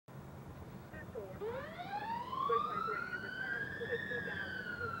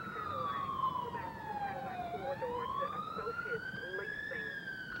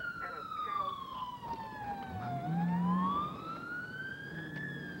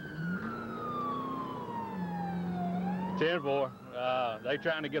10-4. They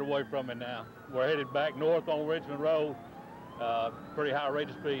trying to get away from it now. We're headed back north on Richmond Road. Pretty high rate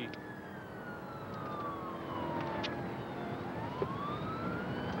of speed.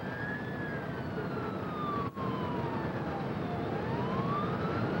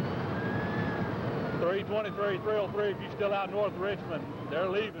 .323, 303, if you're still out north of Richmond, they're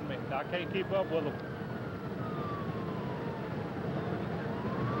leaving me. I can't keep up with them.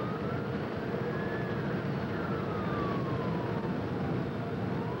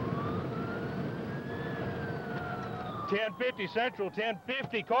 .1050 Central,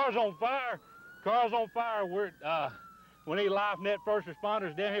 1050, cars on fire. Cars on fire. We need LifeNet first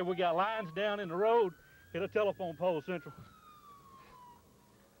responders down here. We got lines down in the road. Hit a telephone pole, Central.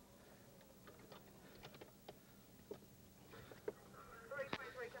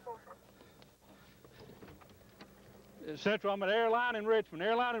 Central, I'm at Airline in Richmond.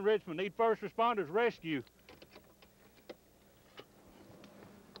 Airline in Richmond, need first responders rescue.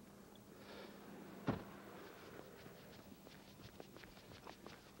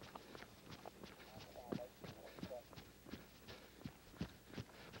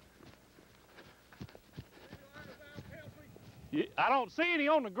 I don't see any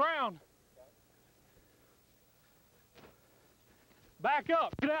on the ground. Back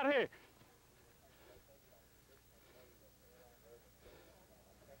up, get out of here.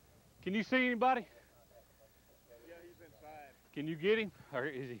 Can you see anybody? Yeah, he's inside. Can you get him, or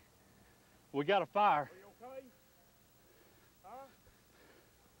is he? We got a fire. Are you okay? Huh?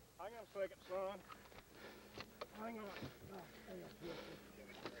 Hang on a second, son. Hang on.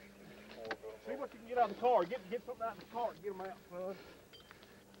 See what you can get out of the car. Get something out of the car. Get them out, son.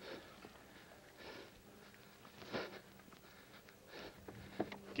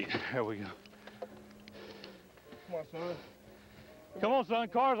 There we go. Come on, son. Come on, son.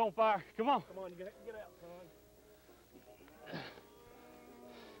 Car's on fire. Come on. Come on, get out, son.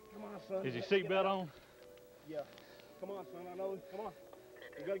 Come on, son. Is your seatbelt on? Yeah. Come on, son. I know. Come on.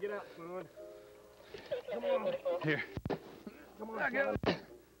 You gotta get out, son. Come on. Here. Come on, I got son. him.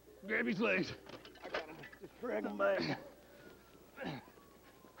 Grab his legs. I got him. Just drag him back.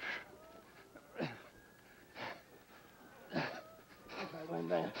 Okay, lay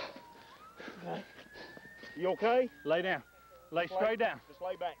down. Okay. You okay? Lay down. Lay straight down. Just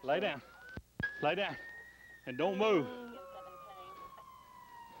lay back. Lay down. Lay down. And don't move.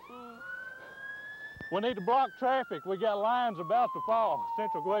 We need to block traffic. We got lines about to fall.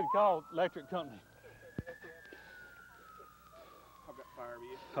 Central, go ahead and call electric company. I've got fire with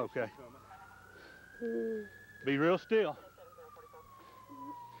you. Okay. Be real still.